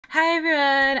Hi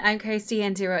everyone, I'm Kirsty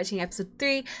and you're watching episode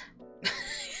 3. I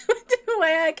don't know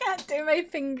why I can't do my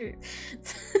fingers.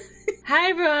 Hi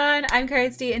everyone, I'm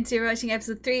Kirsty and you're watching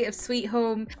episode 3 of Sweet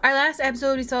Home. Our last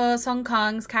episode we saw Song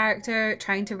Kang's character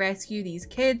trying to rescue these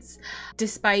kids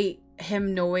despite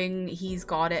him knowing he's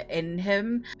got it in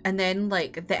him, and then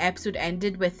like the episode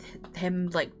ended with him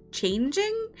like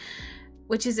changing,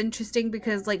 which is interesting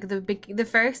because like the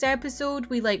first episode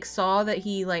we like saw that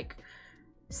he like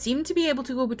seemed to be able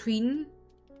to go between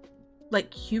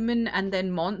like human and then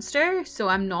monster, so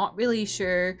I'm not really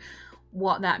sure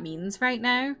what that means right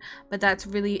now, but that's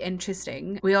really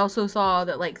interesting. We also saw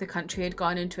that like the country had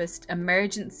gone into an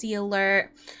emergency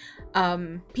alert.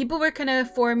 People were kind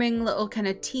of forming little kind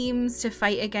of teams to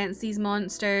fight against these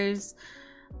monsters,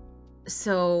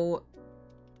 so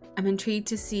I'm intrigued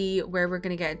to see where we're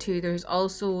gonna get to. There's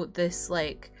also this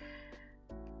like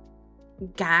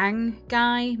gang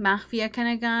guy, mafia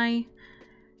kind of guy,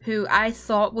 who I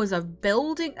thought was a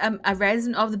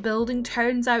resident of the building.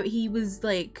 Turns out he was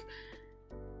like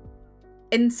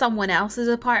in someone else's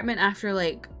apartment after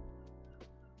like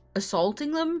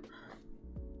assaulting them.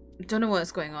 Don't know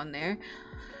what's going on there.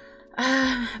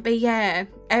 But yeah,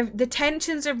 the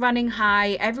tensions are running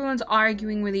high. Everyone's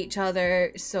arguing with each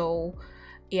other. So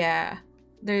yeah,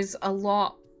 there's a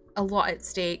lot at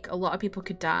stake. A lot of people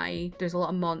could die. There's a lot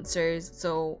of monsters.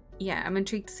 So yeah, I'm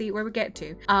intrigued to see where we get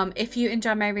to. If you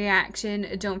enjoy my reaction,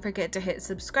 don't forget to hit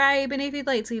subscribe, and if you'd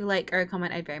like to leave a like or a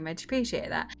comment, I'd very much appreciate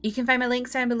that. You can find my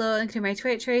links down below, including my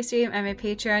Twitch, Stream, and my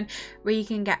Patreon, where you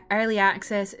can get early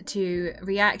access to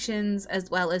reactions as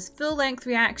well as full-length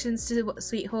reactions to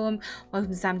Sweet Home,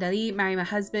 Welcome to Sam Dali, Marry My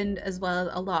Husband, as well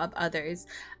as a lot of others.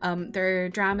 There are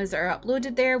dramas that are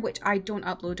uploaded there, which I don't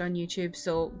upload on YouTube,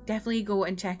 so definitely go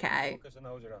and check it out.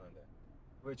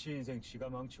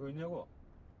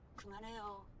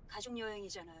 그만해요. 가족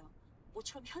여행이잖아요.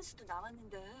 모처럼 현수도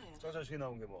나왔는데. 저 자식이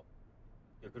나온 게 뭐?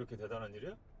 얘 그렇게 대단한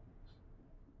일이야?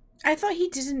 I thought he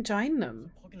didn't join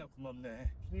them. 퍽이나 고맙네.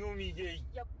 놈이 이게.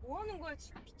 야, 뭐 하는 거야?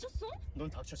 지금 미쳤어? 넌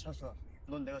닥쳐 찬수야.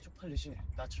 넌 내가 쪽팔리지.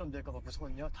 나처럼 될까 봐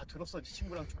무서웠냐? 다 들었어. 네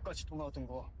친구랑 족같이 통화하던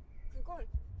거. 그걸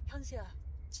현수야.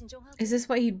 진정하고. Is this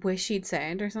what he'd wish he'd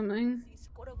said or something?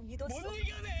 있을 거라고 믿었어. 못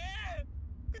이겨내.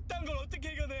 그딴 걸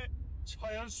어떻게 이겨내?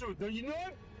 차현수, 너 이놈!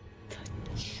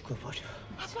 죽어버려.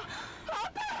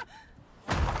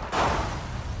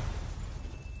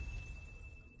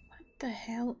 What the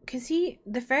hell? Because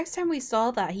the first time we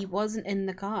saw that, he wasn't in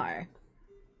the car.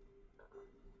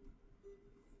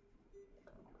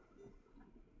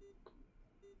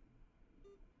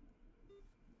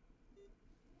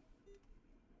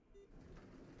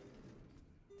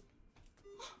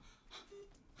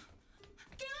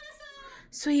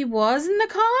 So he was in the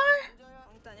car?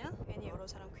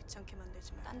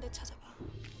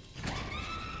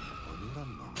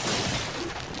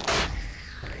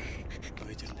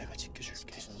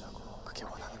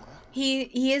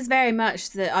 He is very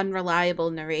much the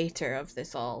unreliable narrator of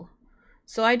this all.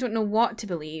 So I don't know what to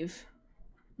believe.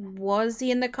 Was he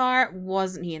in the car?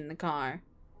 Wasn't he in the car?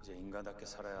 이제 인간답게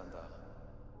살아야 한다.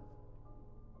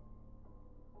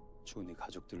 죽은 네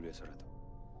가족들 위해서라도.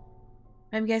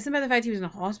 I'm guessing by the fact he was in a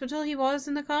hospital, he was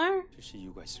in the car? 필시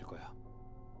이유가 있을 거야.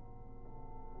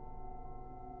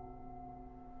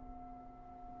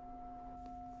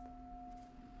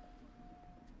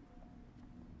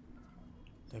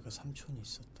 내가 삼촌이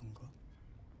있었던가?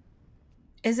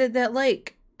 Is it that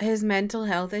like his mental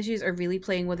health issues are really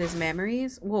playing with his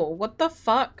memories? Whoa, what the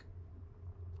fuck?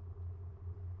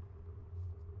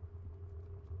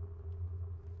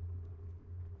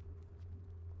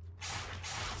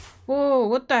 Whoa,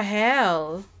 what the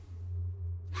hell?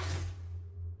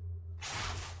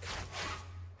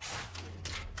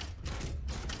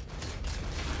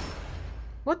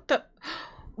 What the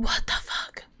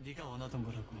fuck? 네가 원하던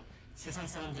거라고. 세상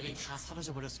사람들이 다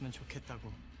사라져 버렸으면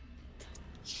좋겠다고.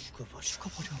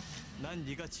 죽어버려. 난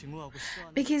네가 증오하고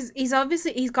싫어하는. Because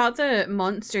he's got the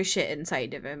monster shit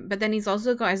inside of him, but then he's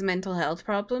also got his mental health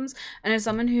problems, and as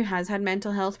someone who has had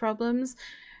mental health problems,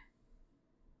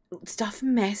 stuff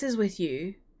messes with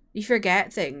you. You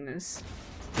forget things.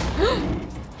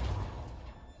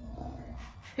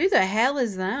 Who the hell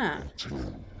is that?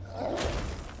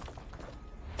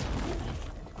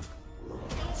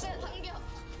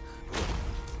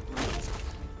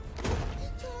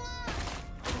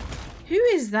 Who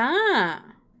is that?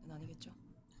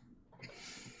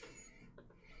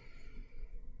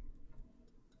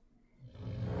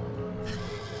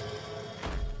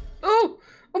 Oh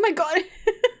my god.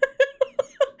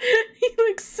 He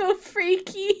looks so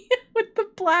freaky with the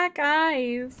black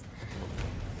eyes.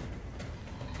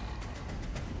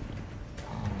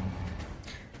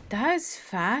 That is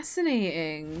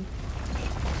fascinating.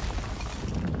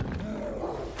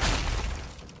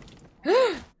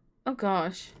 Oh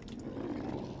gosh.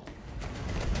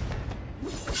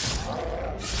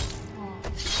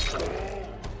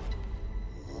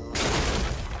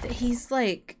 He's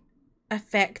like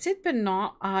affected but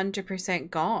not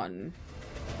 100% gone.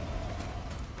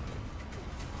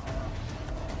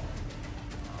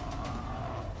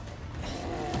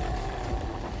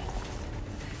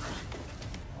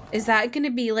 Is that going to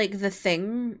be like the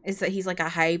thing? Is that he's like a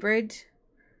hybrid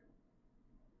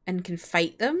and can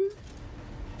fight them?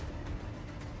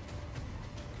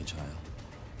 괜찮아요.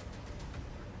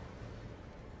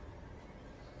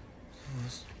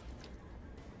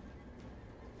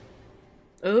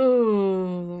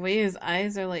 Oh, the way his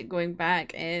eyes are like going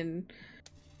back in.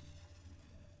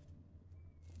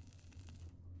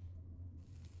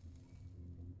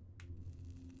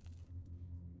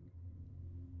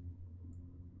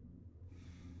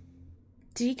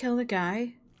 Did he kill the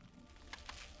guy?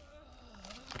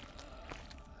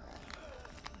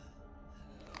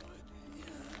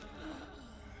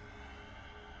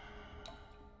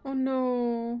 Oh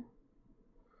no.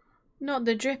 Not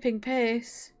the dripping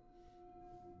piss.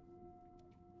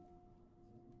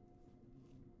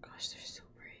 Gosh, they're so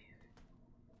brave.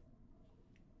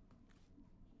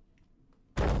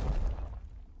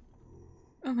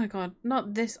 Oh my god,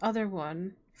 not this other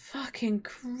one. Fucking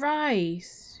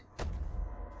Christ.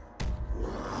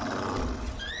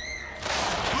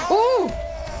 Oh!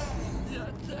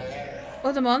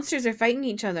 Oh, the monsters are fighting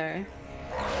each other.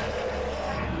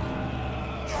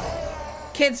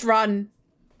 Kids, run.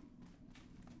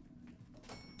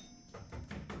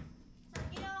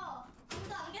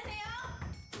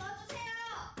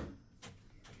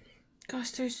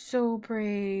 Gosh, they're so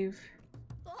brave.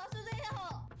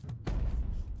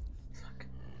 Fuck.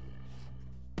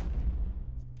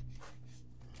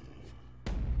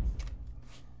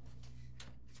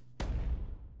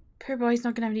 Poor boy's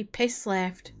not gonna have any piss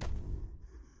left.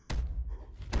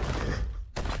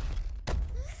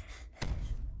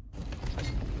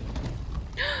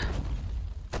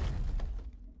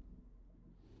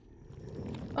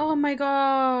 Oh my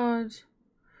god.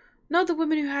 Not the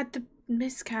woman who had the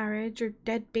miscarriage or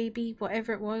dead baby,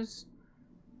 whatever it was.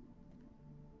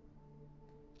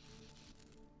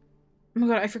 Oh my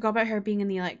god, I forgot about her being in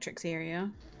the electrics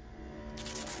area.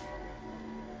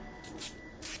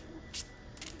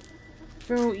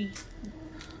 Bro,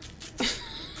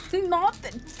 not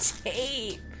the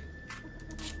tape.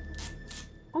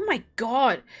 Oh my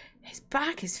god, his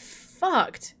back is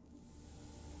fucked.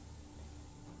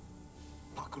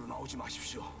 밖으로 나오지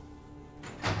마십시오.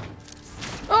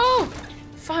 Oh,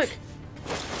 fuck.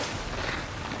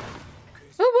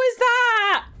 What was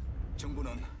that?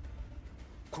 정부는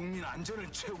국민 안전을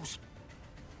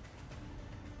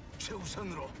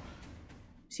최우선으로.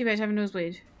 See, bitch, I have a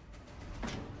nosebleed.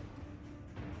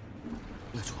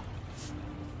 내줘.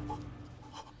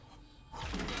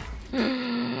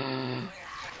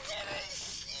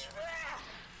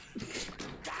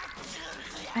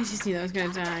 I just knew that was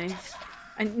gonna die.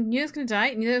 I knew it was gonna die.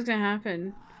 I knew that was gonna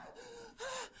happen.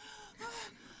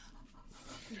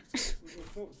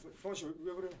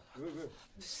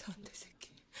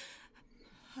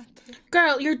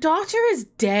 Girl, your daughter is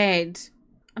dead.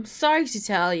 I'm sorry to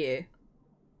tell you.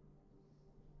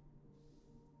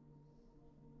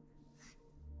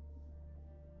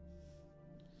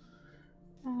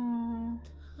 Oh.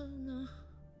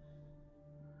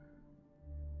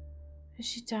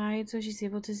 She died, so she's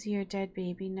able to see her dead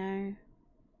baby now.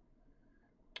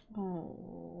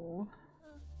 Oh.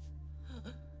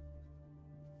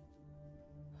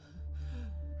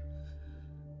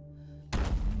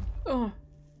 Oh.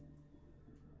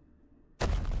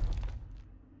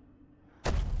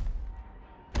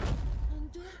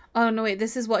 Oh no, wait,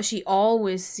 this is what she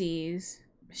always sees.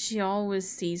 She always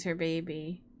sees her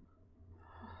baby.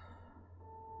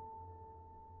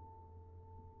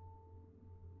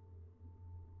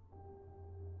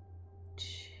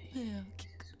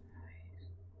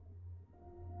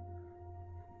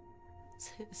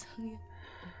 세상에.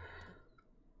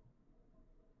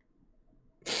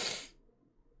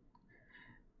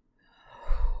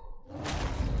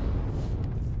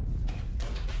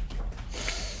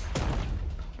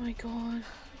 Oh my god.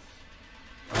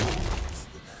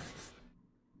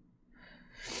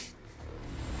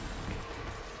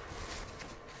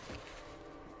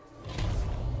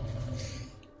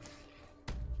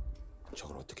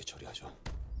 저걸 어떻게 처리하죠?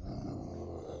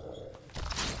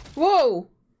 Whoa!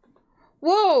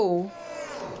 Whoa!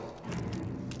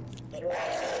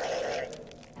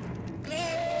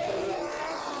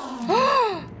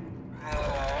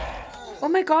 Oh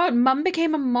my god, Mum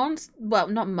became a monster. Well,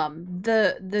 not Mum.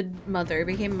 The mother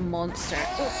became a monster.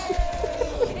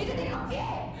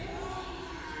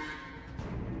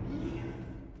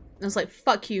 I was like,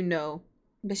 fuck you, no.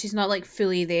 But she's not like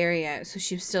fully there yet, so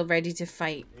she's still ready to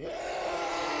fight.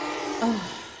 Oh.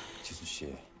 지수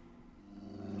씨,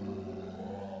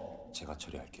 제가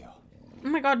처리할게요. Oh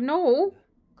my god, no.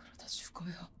 그러다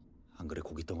죽어요. 안 그래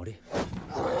고기 덩어리?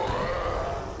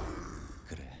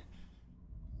 그래.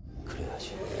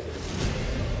 그래야지.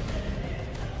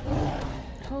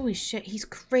 Holy shit, he's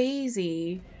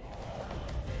crazy.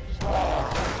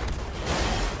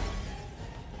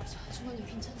 아주머니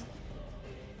괜찮으세요?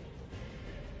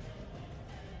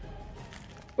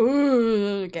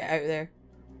 Ooh, get out of there.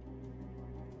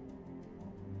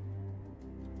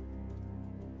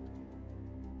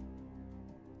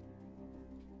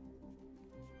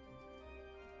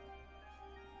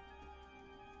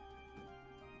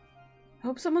 I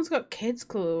hope someone's got kids'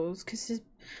 clothes, because his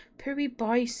poor wee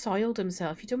boy soiled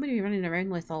himself. You don't want to be running around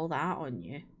with all that on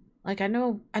you. Like, I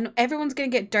know everyone's gonna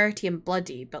get dirty and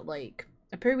bloody, but like,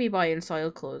 a poor wee boy in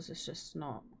soiled clothes is just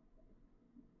not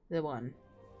the one.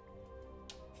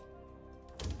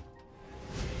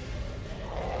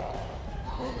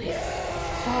 Holy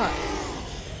fuck.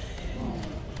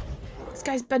 This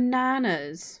guy's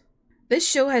bananas. This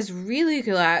show has really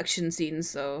cool action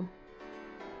scenes though.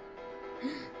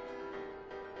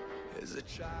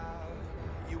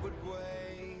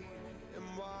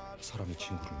 사람이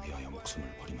친구를 위하여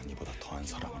목숨을 버리면 이보다 더한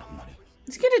사랑은 없나니.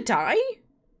 Is he gonna die?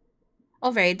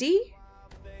 Already?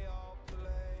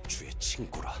 주의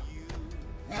친구라.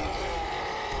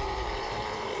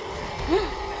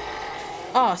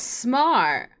 Oh,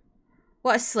 smart.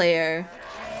 What a slayer.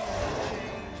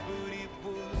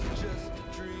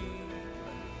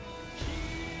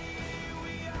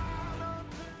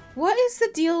 What is the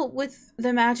deal with the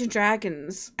Imagine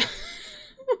Dragons?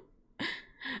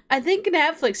 I think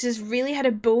Netflix just really had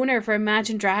a boner for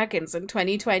Imagine Dragons in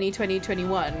 2020,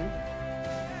 2021.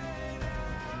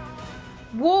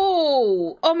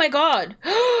 Whoa! Oh my god!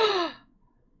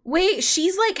 Wait,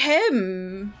 she's like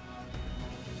him!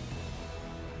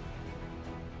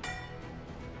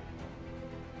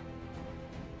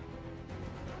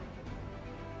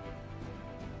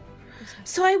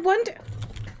 So I wonder...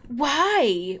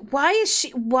 Why? Why is she...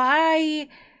 Why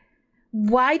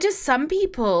does some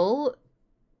people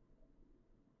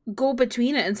go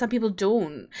between it and some people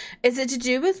don't? Is it to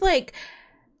do with, like,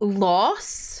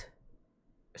 loss?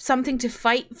 Something to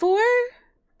fight for?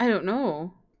 I don't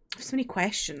know. I have so many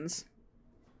questions.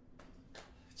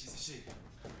 지수 씨,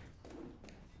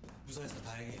 무사해서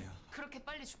다행이에요. 그렇게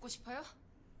빨리 죽고 싶어요?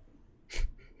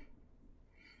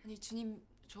 아니 주님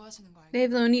좋아하시는 거 알고?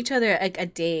 They've known each other like a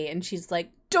day and she's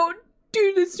like, don't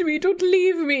do this to me, don't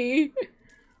leave me.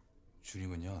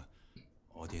 주님은요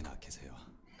어디에나 계세요.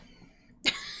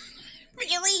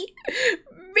 Really?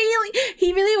 Really?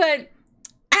 He really went,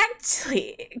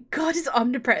 actually, God is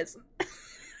omnipresent.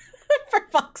 For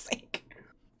fuck's sake.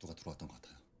 누가 들어왔던 것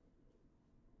같아요.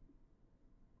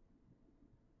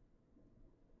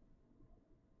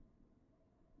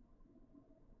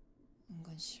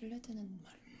 은근 신뢰되는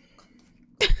말 같다.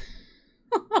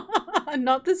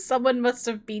 Not that someone must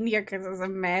have been here because it's a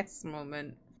mess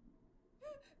moment.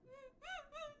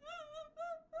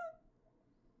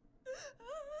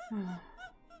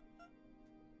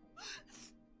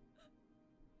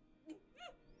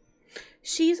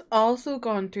 She's also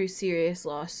gone through serious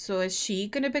loss, so is she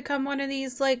gonna become one of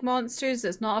these like monsters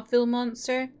that's not a full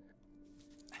monster?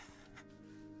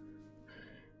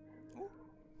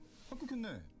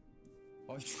 합격했네.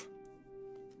 아이고.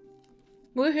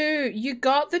 Woohoo! You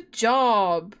got the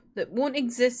job that won't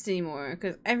exist anymore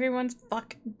because everyone's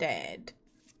fucking dead.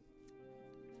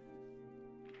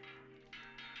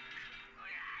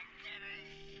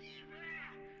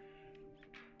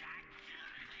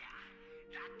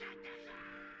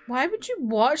 Why would you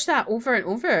watch that over and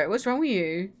over? What's wrong with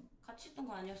you? 같이 있던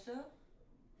거 아니었어요?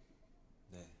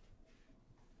 네.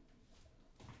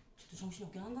 쟤도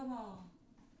정신없긴 한가 봐.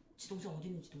 지 동생 어디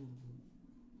있는지도 모르고.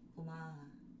 고마.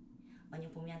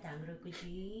 완전 봄이한테 안 그럴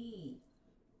거지.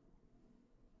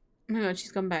 Oh my god,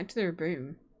 she's gone back to their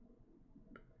room.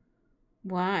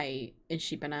 Why is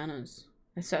she bananas?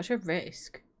 It's such a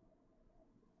risk.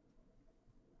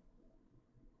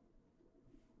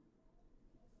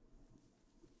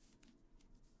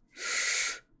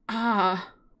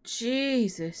 Ah,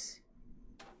 Jesus.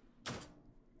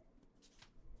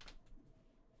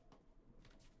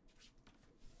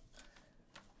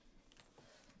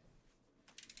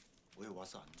 왜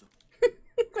와서 앉아?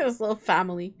 This little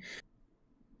family.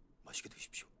 맛있게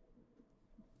드십시오.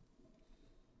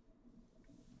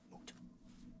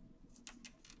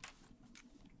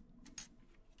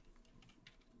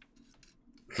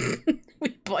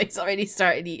 he's already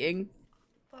started eating.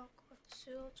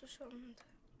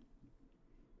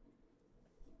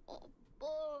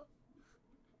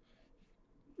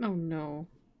 Oh no.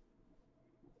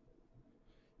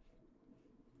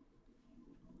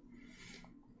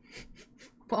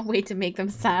 What a way to make them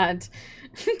sad.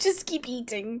 Just keep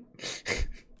eating.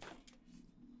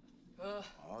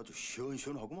 아주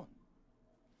시원시원하구만.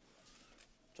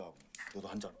 자, 너도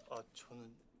한 잔. 아,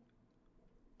 저는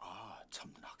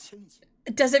참는 학생이지.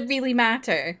 Does it really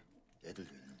matter?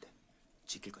 애들도 있는데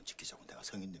지킬 건 지키자고 내가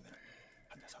성인 되면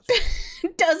한 잔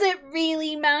사줘. Does it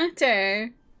really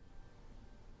matter?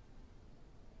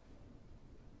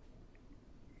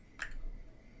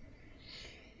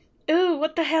 Ooh,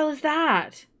 what the hell is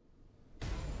that?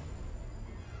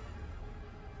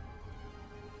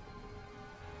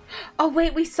 Oh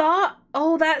wait, we saw.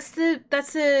 Oh, that's the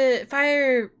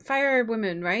fire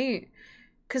woman, right?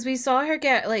 Because we saw her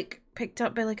get like picked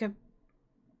up by like a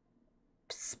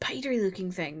spidery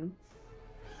looking thing.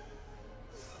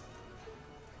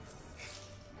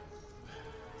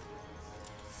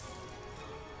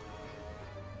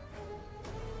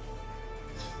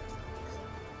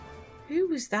 Who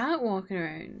was that walking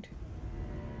around?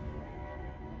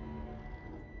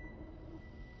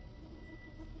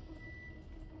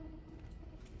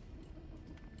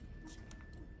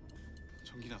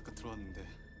 전기는 아까 들어왔는데.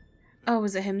 Oh,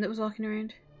 was it him that was walking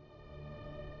around?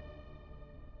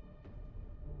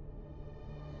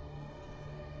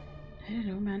 I don't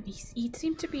know, man. He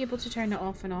seemed to be able to turn it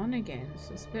off and on again,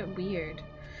 so it's a bit weird.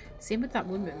 Same with that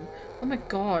woman. Oh my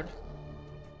god.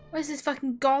 What is this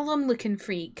fucking golem looking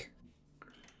freak?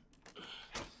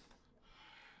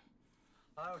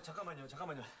 아유, 잠깐만요.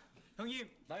 형님,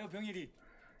 나요 병일이.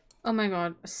 Oh my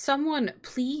god. Someone,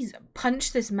 please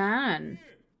punch this man.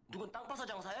 누군 땅 파서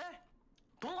장사해?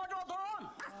 돈 가져와 돈!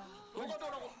 돈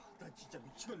가져오라고. 나 진짜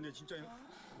미치겠네, 진짜요.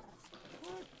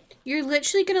 You're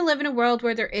literally gonna live in a world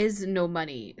where there is no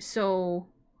money, so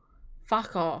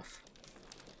fuck off.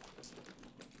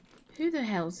 Who the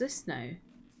hell is this now?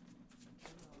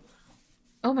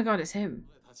 Oh my god, it's him.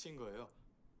 다친 거예요.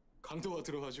 강도가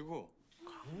들어가지고.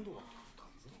 강도가?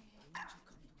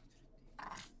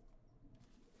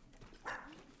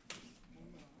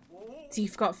 So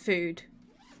you've got food.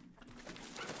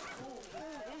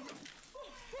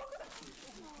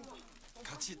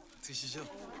 같이 드시죠.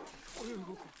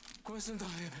 고맙습니다.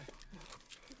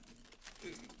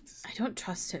 I don't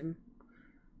trust him.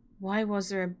 Why was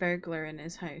there a burglar in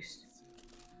his house?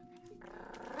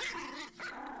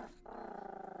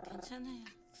 괜찮아요.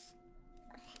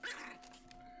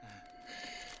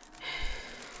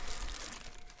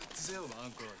 드세요,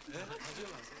 마음껏.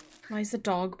 Why is the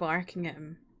dog barking at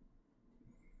him?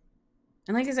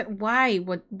 And like, is it why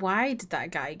did that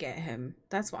guy get him?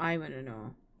 That's what I want to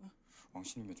know.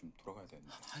 왕신이면 좀 돌아가야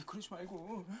되는데. 아이, 그러지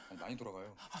말고. 아니, 많이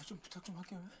돌아가요. 좀 부탁 좀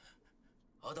할게요.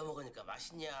 얻어먹으니까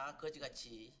맛있냐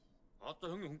거지같이. 아따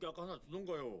형님 홍게 아까 하나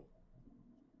주던가요.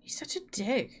 He's such a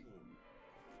dick.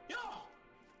 야!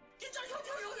 진짜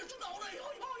형 좀 나오라 형!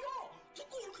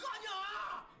 듣고 올 거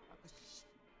아니야!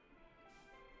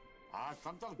 아,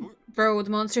 깜짝 놀... Bro,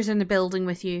 the monster's in the building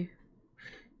with you.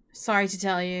 Sorry to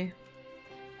tell you.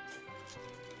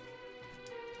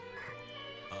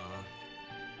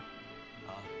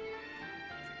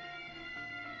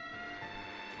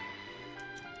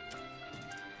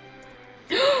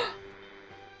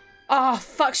 Oh,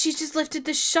 fuck, she just lifted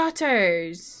the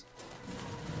shutters.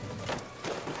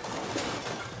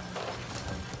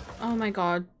 Oh my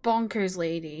god, bonkers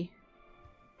lady.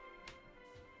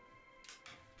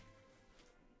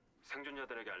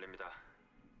 생존자들에게 알립니다.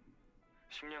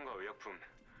 식량과 의약품,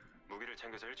 무기를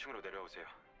챙겨서 1층으로 내려오세요.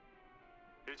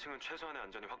 1층은 최소한의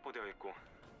안전이 확보되어 있고.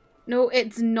 No,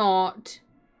 it's not.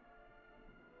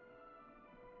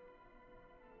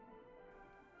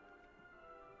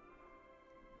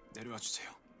 내려와 주세요.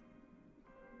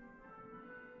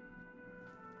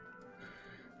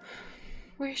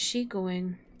 Where's she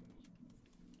going?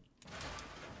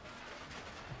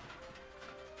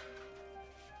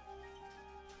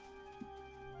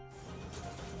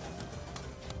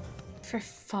 For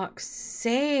fuck's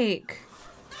sake.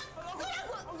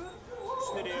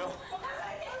 무슨 일이에요?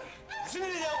 무슨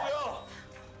일이냐고요?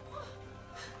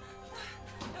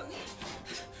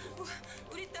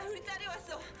 우리 딸이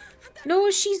왔어.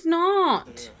 No, she's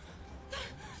not.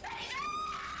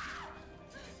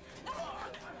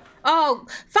 Oh,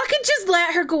 fucking just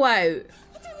let her go out.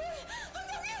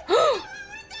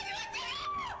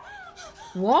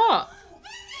 What?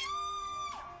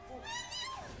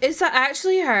 Is that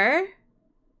actually her?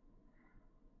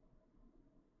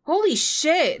 Holy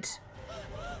shit.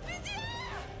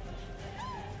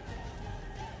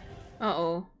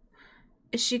 Uh-oh.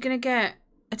 Is she gonna get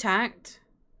attacked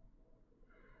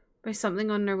by something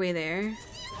on her way there?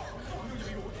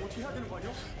 이거 어떻게 해야 되는 거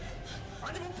아니야?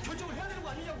 아니 뭐 결정을 해야 되는 거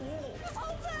아니냐고.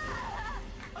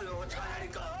 아유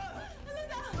잘하니까.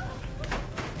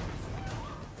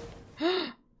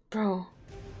 Bro.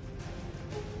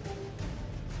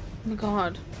 Oh my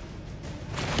god.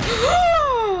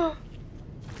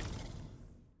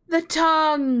 The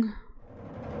tongue!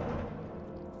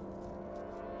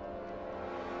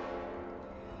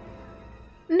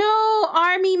 No,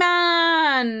 army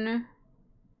man!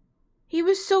 He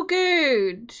was so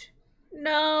good.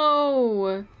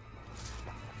 No.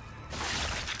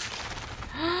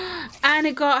 And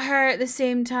it got her at the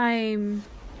same time.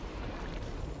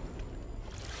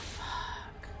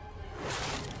 Fuck.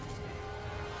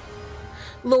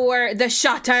 Lower the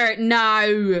shutter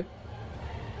now.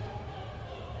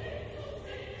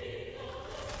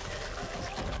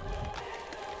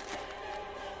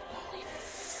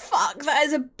 Fuck, that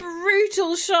is a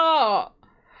brutal shot.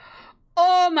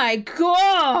 Oh my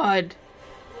god.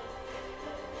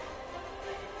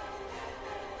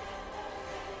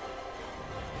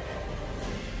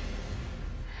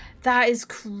 That is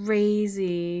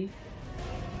crazy.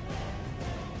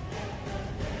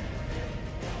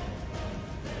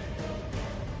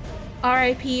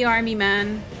 R.I.P. Army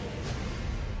Man.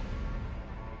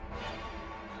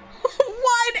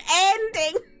 What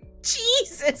ending?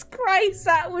 Jesus Christ,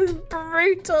 that was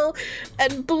brutal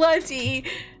and bloody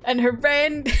and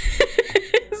horrendous.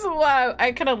 Wow,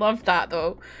 I kind of loved that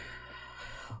though.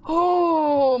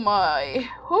 Oh my.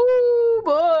 Oh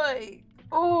boy.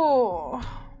 Oh.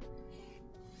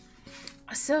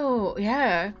 So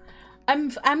yeah,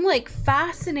 I'm like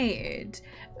fascinated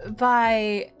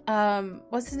by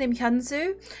what's his name,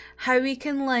 Hyunsu, how he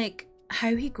can like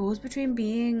how he goes between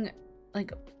being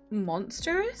like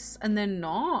monstrous and then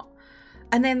not,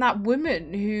 and then that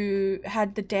woman who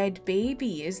had the dead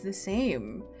baby is the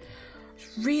same.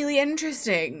 It's really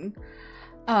interesting.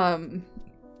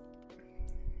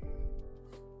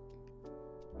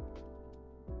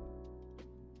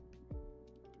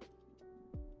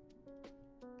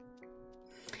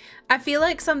 I feel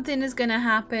like something is gonna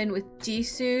happen with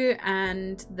Jisoo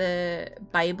and the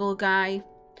Bible guy.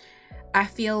 I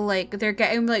feel like they're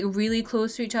getting like really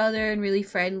close to each other and really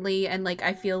friendly, and like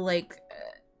I feel like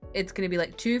it's gonna be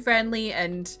like too friendly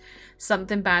and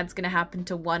something bad's gonna happen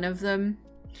to one of them.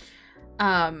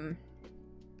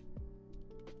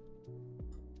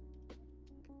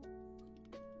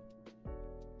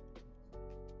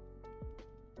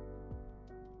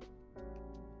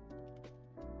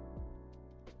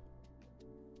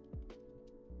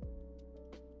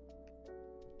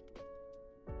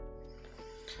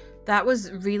 That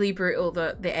was really brutal,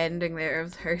 the ending there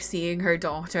of her seeing her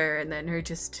daughter and then her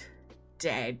just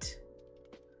dead.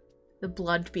 The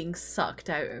blood being sucked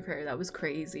out of her. That was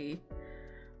crazy.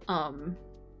 But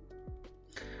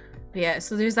yeah,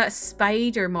 so there's that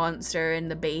spider monster in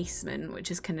the basement,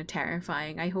 which is kind of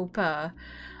terrifying. I hope the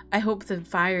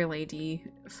firefighter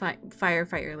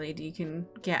lady can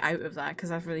get out of that,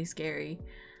 because that's really scary.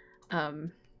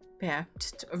 Yeah,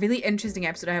 just a really interesting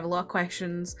episode. I have a lot of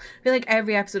questions. I feel like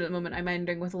every episode at the moment I'm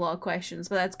ending with a lot of questions,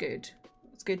 but that's good.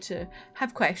 It's good to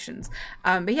have questions.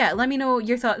 But yeah, let me know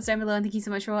your thoughts down below, and thank you so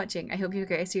much for watching. I hope you have a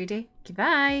great rest of your day.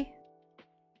 Goodbye.